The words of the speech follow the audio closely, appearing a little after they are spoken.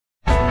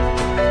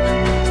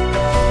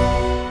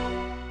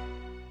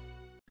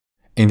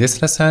In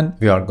this lesson,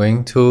 we are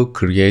going to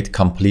create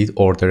complete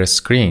order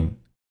screen.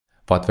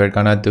 What we're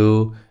gonna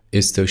do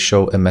is to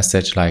show a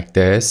message like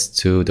this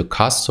to the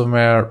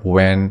customer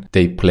when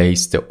they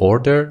place the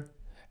order.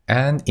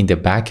 And in the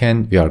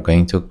backend, we are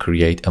going to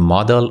create a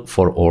model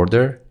for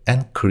order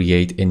and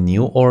create a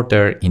new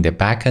order in the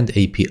backend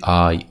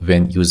API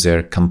when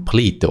user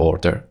complete the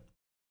order.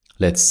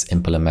 Let's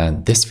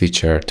implement this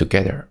feature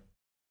together.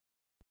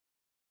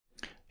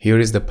 Here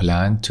is the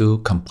plan to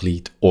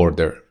complete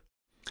order.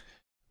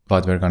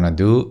 What we're gonna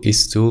do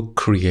is to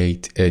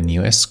create a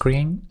new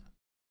screen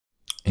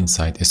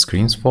inside a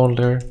screens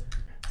folder,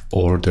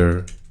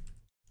 order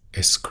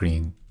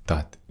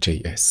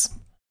screen.js.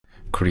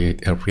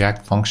 Create a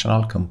React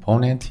functional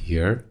component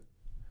here,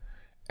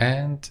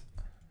 and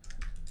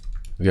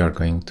we are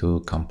going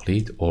to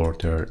complete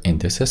order in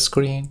this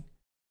screen.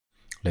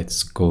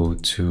 Let's go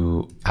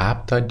to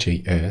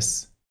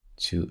app.js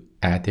to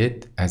add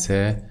it as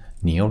a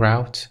new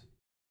route,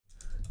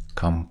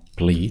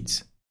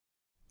 complete.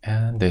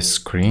 And the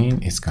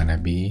screen is gonna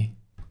be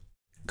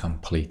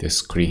complete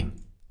screen.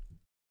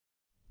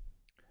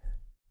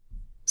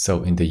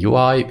 So in the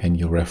UI, when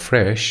you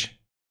refresh,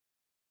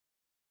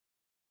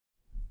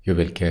 you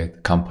will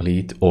get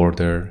complete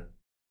order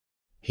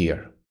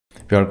here.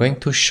 We are going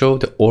to show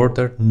the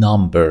order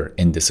number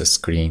in this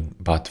screen,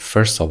 but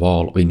first of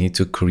all, we need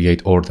to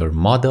create order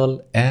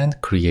model and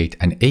create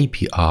an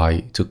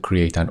API to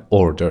create an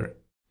order.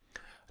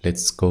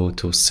 Let's go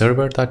to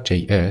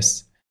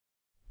server.js.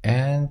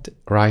 And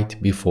right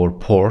before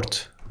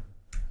port,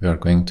 we are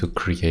going to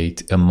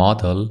create a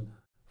model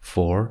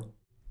for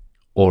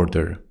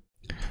order.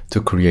 To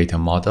create a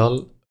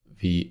model,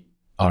 we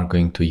are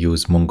going to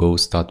use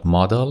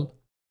mongoose.model.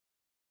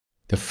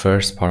 The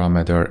first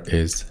parameter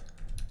is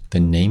the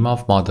name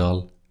of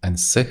model, and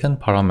second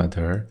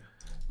parameter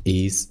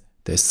is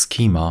the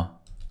schema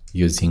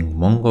using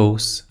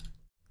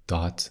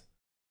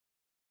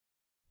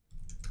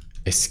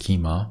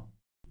mongoose.schema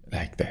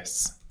like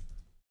this.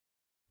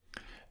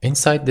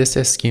 Inside this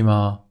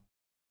schema,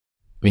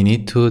 we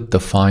need to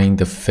define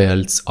the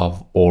fields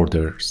of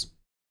orders.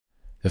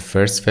 The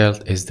first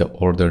field is the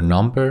order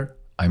number.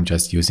 I'm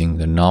just using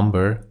the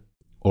number.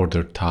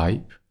 Order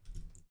type.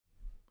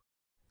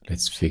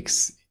 Let's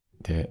fix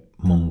the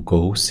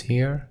mongoose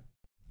here.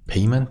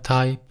 Payment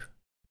type.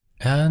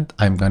 And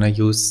I'm gonna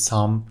use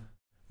some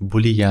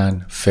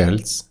Boolean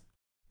fields.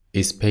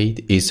 Is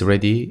paid, is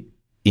ready,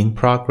 in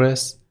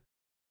progress,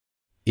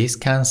 is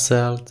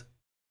cancelled,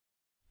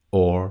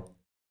 or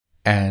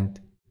and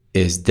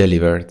is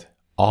delivered.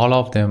 All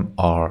of them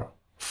are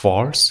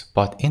false,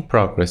 but in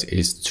progress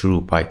is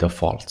true by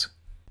default.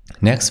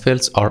 Next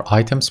fields are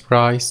items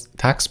price,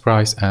 tax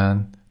price,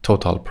 and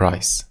total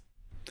price.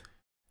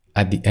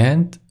 At the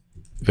end,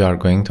 we are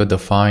going to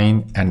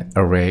define an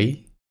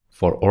array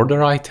for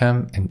order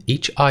item, and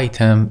each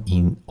item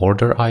in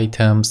order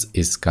items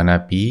is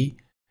gonna be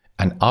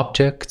an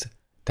object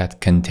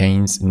that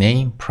contains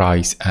name,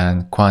 price,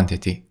 and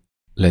quantity.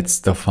 Let's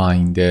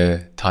define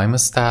the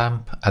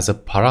timestamp as a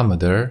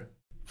parameter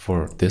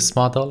for this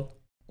model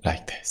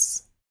like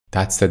this.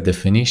 That's the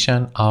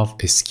definition of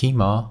a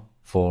schema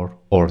for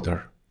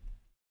order.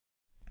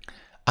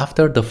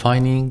 After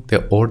defining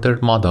the order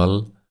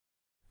model,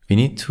 we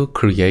need to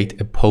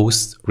create a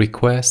post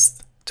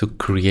request to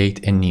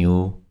create a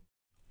new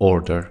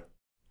order.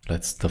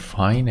 Let's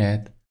define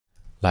it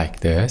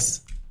like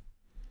this.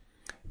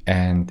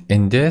 And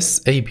in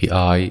this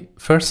API,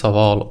 first of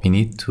all, we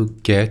need to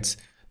get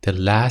the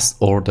last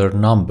order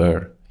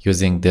number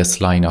using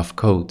this line of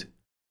code.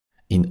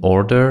 In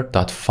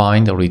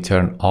order.find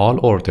return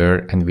all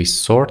order, and we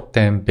sort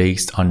them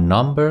based on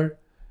number,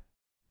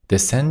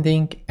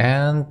 descending,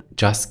 and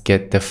just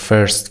get the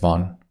first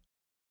one.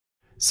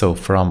 So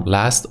from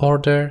last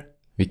order,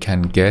 we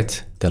can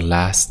get the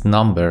last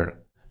number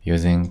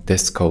using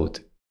this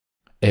code.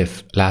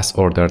 If last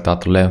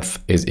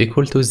order.length is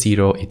equal to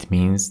 0, it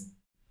means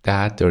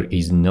that there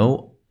is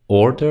no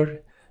order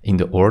in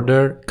the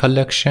order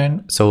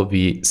collection, so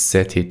we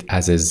set it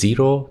as a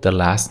 0, the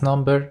last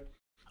number.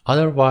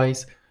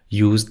 Otherwise,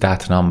 use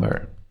that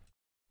number.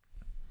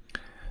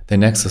 The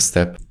next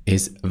step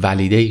is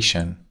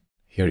validation.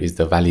 Here is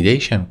the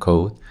validation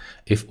code.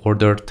 If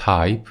order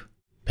type,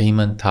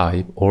 payment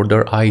type,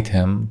 order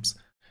items,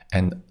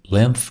 and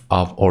length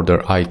of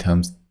order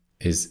items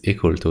is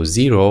equal to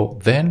 0,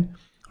 then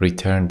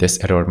return this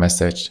error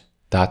message,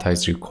 data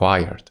is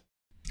required.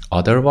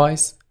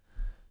 Otherwise,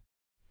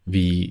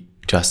 we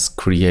just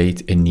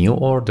create a new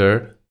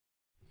order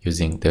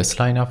using this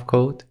line of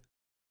code.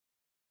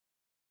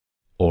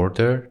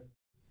 Order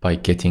by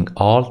getting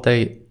all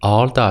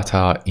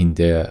data in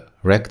the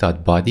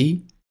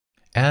rec.body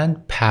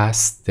and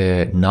pass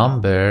the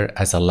number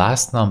as a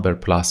last number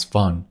plus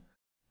 1.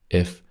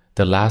 If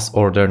the last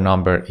order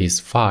number is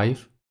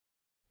 5,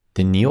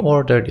 the new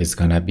order is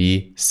gonna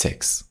be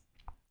 6.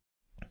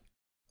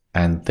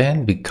 And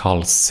then we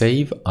call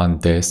save on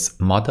this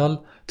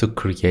model to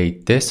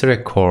create this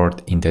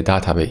record in the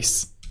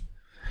database.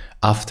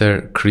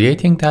 After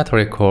creating that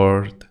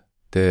record,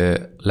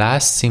 the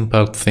last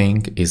simple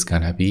thing is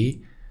gonna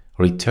be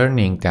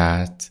returning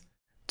that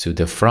to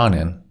the front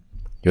end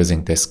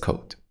using this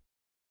code.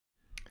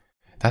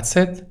 That's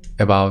it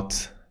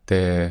about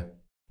the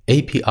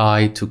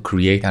API to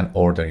create an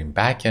order in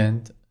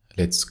backend.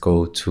 Let's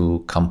go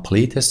to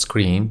complete a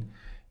screen.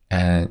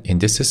 And in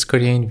this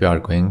screen, we are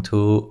going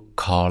to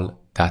call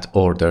that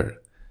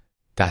order,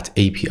 that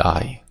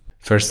API.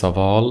 First of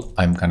all,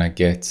 I'm gonna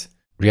get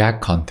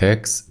React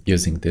context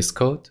using this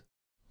code.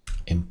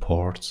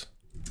 Import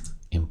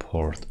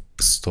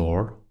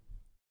store.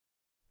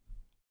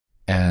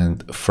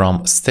 And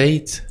from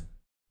state,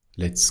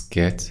 let's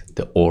get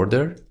the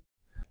order.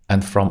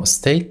 And from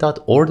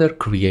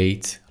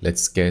state.orderCreate,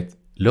 let's get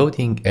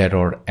loading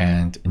error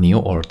and new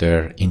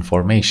order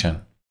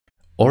information.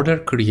 Order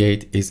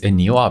create is a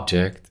new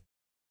object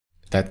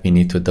that we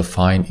need to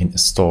define in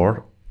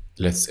store.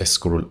 Let's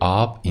scroll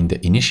up in the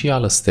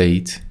initial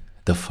state,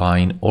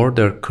 define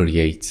order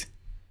create.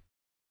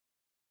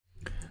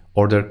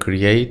 Order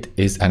create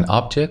is an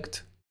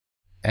object,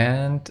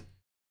 and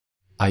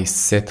I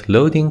set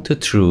loading to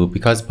true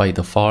because by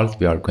default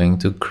we are going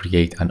to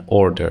create an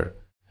order.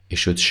 It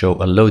should show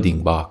a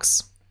loading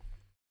box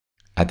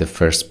at the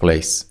first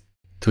place.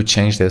 To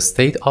change the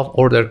state of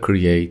order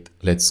create,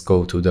 let's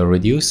go to the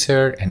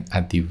reducer, and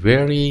at the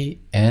very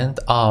end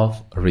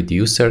of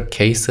reducer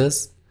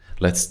cases,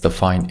 let's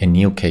define a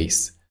new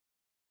case.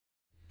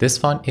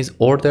 This one is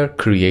order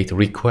create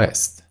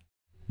request.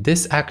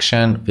 This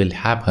action will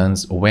happen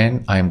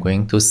when I'm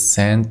going to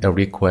send a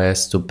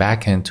request to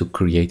backend to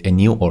create a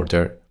new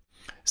order.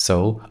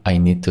 So I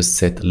need to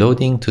set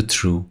loading to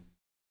true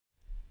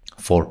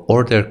for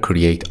order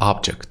create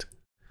object.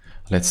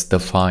 Let's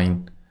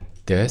define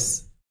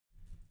this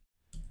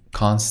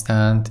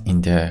constant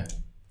in the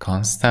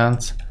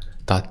constant.js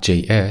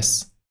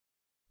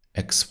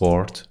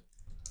export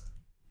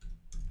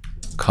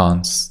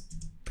const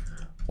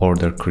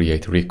order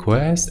create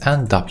request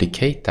and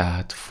duplicate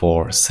that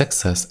for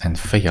success and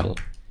fail.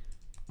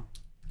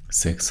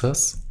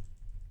 Success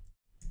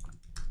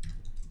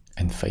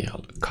and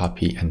fail.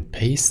 Copy and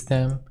paste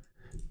them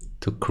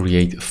to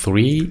create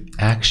 3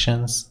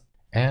 actions,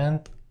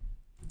 and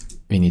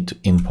we need to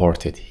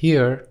import it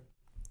here.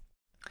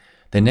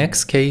 The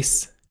next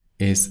case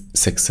is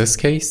success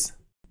case,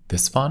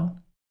 this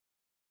one,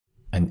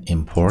 and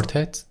import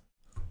it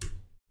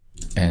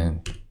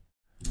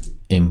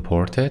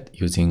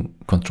using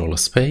control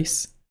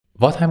space.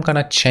 What I'm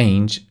gonna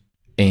change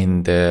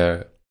in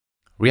the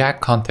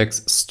React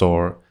context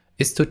store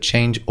is to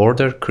change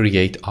order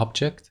create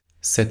object,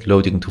 set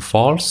loading to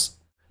false,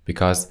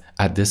 because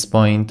at this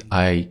point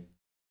I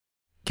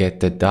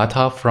get the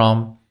data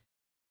from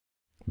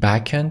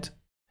backend,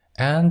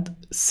 and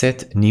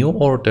set new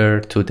order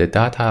to the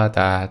data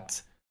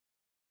that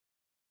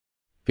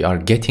we are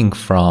getting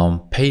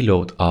from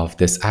payload of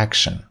this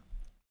action.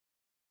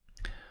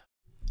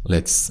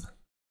 Let's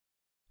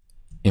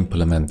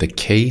implement the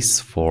case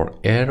for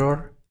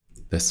error,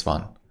 this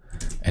one,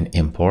 and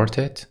import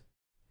it.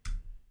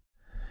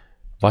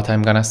 What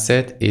I'm gonna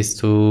set is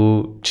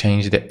to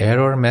change the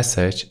error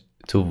message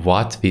to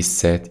what we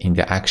set in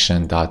the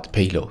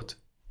action.payload.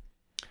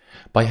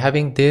 By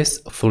having these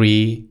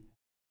 3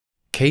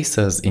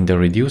 cases in the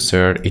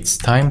reducer, it's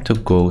time to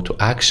go to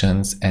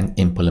actions and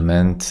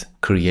implement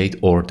create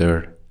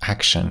order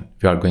action.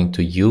 We are going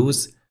to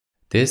use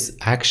this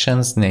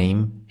action's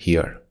name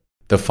here.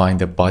 Define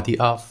the body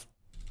of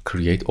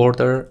create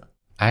order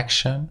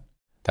action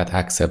that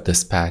accept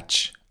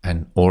dispatch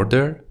and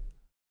order.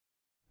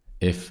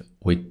 If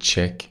we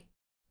check,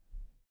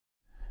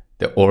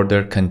 the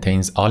order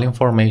contains all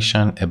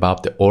information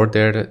about the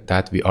order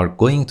that we are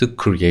going to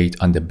create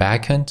on the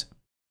backend.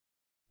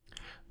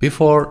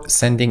 Before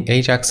sending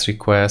AJAX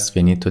request,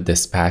 we need to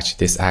dispatch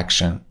this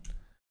action.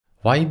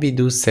 Why we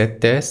do set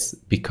this?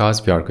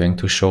 Because we are going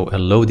to show a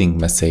loading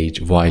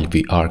message while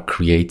we are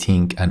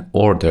creating an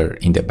order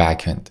in the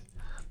backend.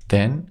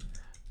 Then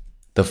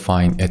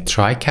define a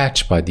try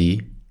catch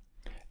body,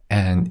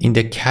 and in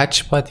the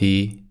catch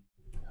body,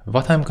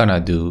 what I'm gonna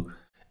do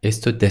is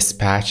to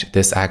dispatch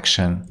this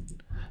action.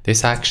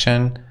 This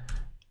action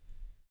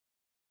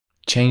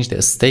change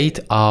the state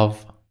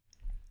of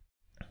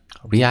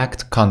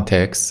React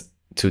context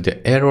to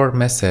the error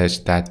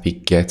message that we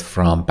get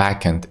from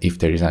backend if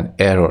there is an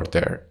error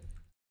there.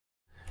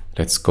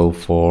 Let's go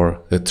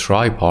for the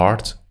try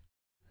part.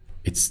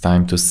 It's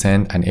time to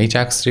send an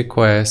AJAX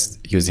request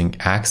using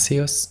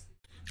Axios.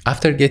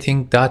 After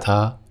getting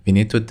data, we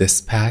need to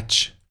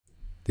dispatch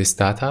this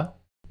data,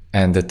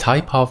 and the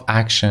type of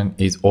action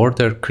is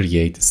order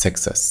create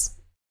success.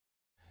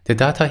 The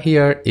data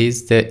here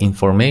is the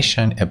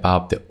information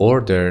about the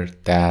order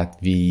that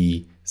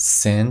we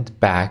send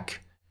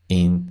back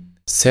in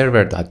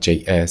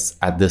server.js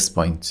at this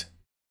point.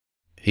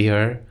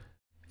 Here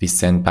we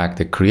send back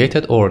the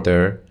created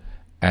order,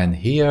 and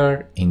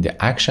here in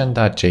the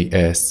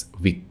action.js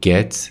we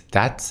get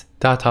that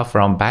data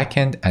from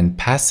backend and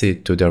pass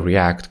it to the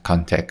React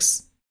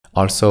context.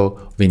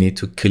 Also, we need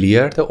to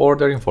clear the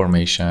order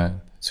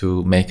information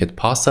to make it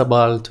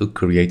possible to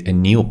create a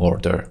new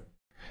order.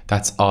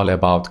 That's all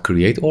about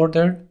create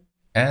order.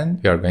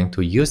 and we are going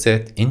to use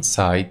it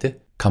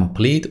inside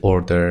complete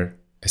order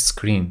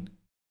screen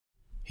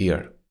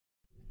here.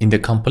 In the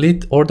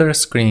complete order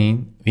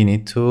screen, we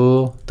need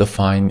to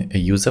define a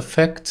use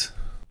effect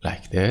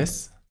like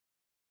this.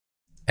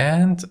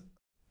 And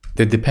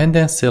the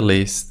dependency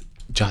list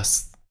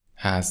just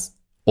has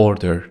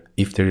order.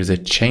 If there is a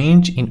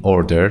change in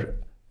order,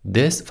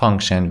 this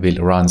function will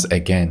run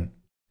again.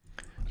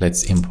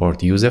 Let's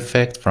import use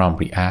effect from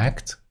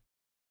React.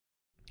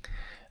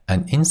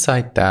 And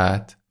inside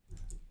that,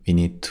 we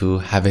need to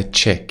have a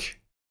check.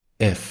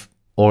 If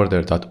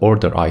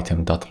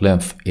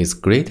order.orderItem.length is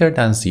greater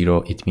than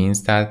 0, it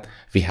means that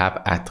we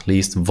have at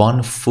least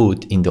one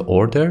food in the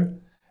order.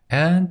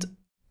 And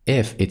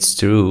if it's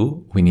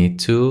true, we need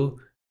to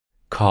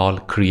call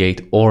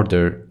create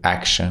order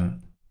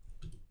action.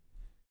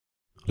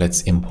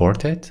 Let's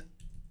import it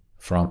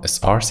from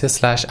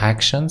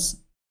src/actions.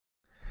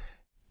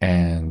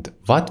 And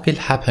what will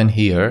happen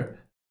here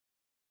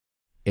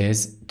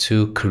is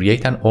to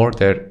create an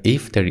order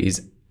if there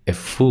is a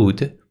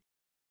food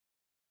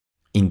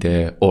in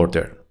the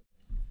order.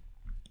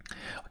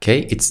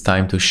 Okay, it's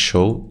time to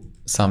show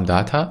some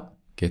data.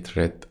 Get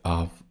rid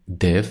of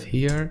div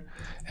here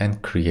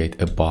and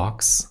create a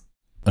box,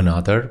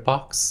 another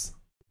box,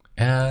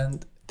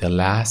 and the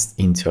last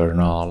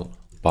internal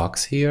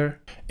box here.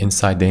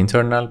 Inside the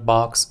internal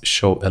box,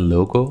 show a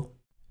logo,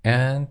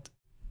 and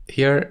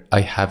here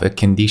I have a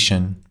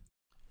condition.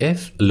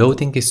 If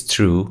loading is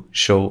true,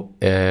 show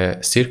a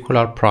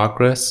circular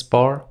progress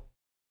bar,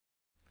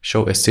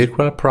 show a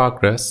circular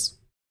progress,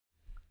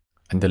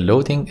 and the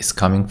loading is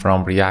coming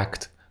from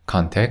React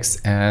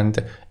context,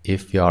 and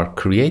if we are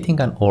creating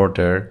an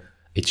order,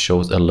 it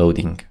shows a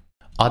loading.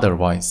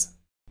 Otherwise,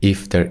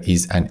 if there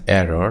is an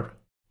error,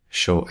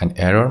 show an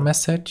error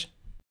message.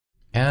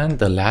 And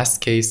the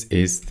last case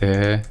is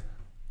the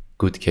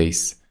good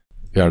case.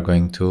 We are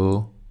going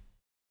to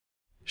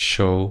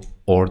show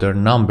order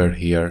number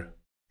here,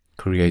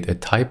 create a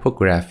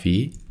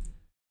typography,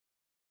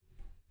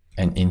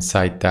 and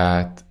inside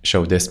that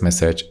show this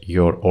message,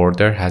 your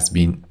order has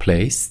been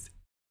placed,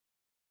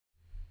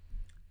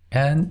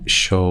 and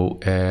show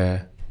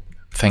a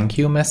thank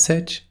you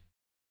message,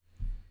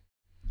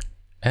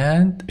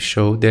 and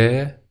show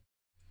the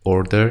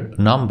order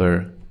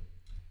number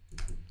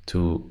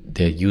to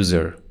the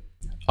user.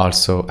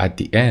 Also at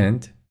the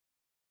end,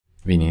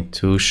 we need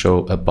to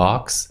show a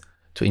box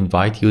to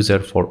invite user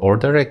for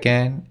order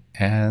again,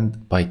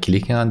 and by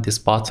clicking on this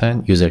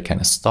button, user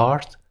can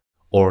start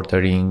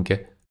ordering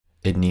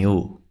a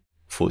new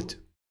food.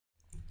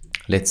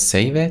 Let's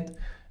save it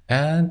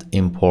and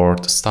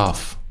import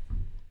stuff.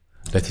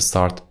 Let's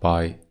start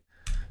by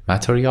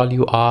material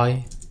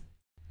UI,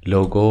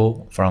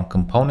 logo from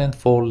component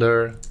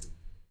folder,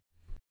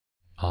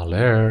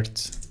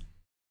 alert,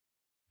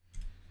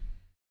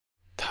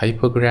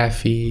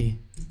 typography,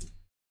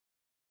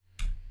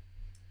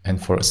 and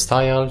for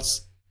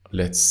styles,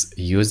 let's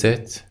use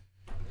it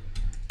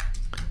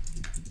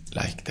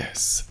like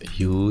this,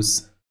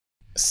 use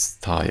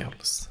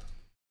styles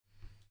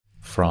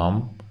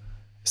from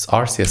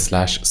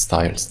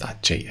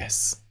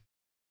rc/styles.js.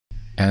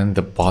 And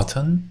the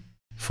button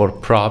for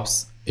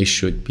props, it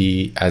should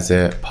be as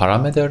a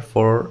parameter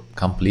for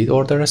complete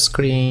order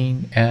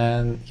screen.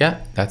 And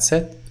yeah, that's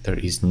it. There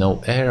is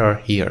no error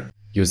here.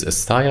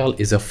 useStyle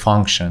is a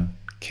function.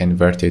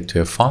 Convert it to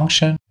a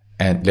function,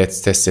 and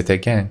let's test it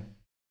again.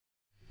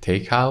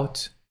 Take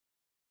out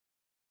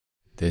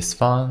this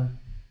one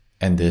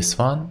and this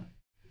one.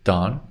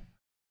 Done.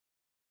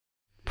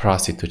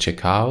 Proceed to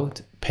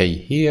checkout. Pay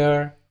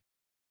here.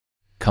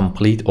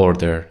 Complete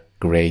order.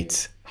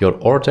 Great. Your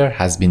order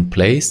has been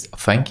placed.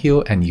 Thank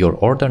you. And your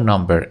order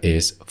number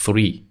is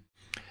 3.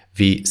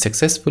 We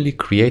successfully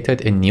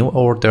created a new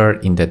order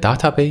in the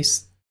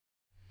database,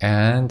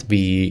 and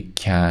we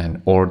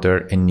can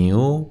order a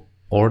new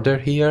order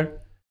here.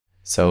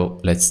 So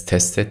let's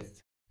test it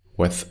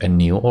with a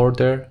new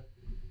order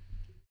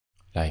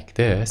like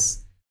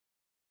this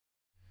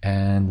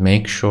and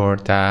make sure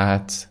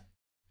that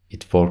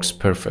it works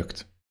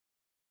perfect.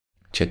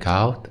 Check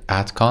out,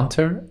 add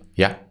counter.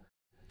 Yeah,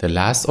 the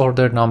last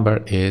order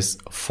number is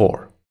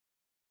 4.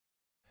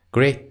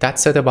 Great,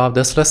 that's it about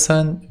this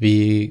lesson.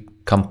 We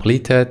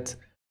completed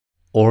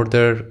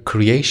order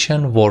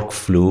creation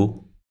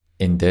workflow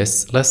in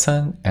this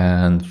lesson,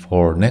 and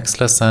for next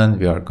lesson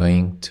we are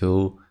going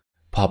to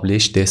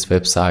publish this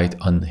website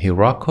on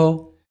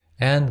Heroku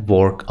and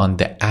work on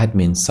the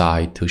admin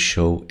side to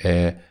show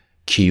a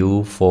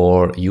queue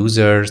for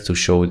users, to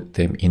show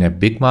them in a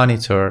big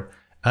monitor,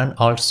 and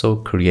also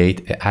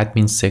create an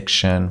admin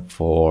section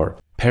for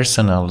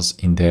personals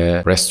in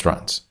the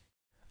restaurant.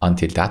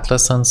 Until that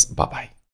lessons, bye bye.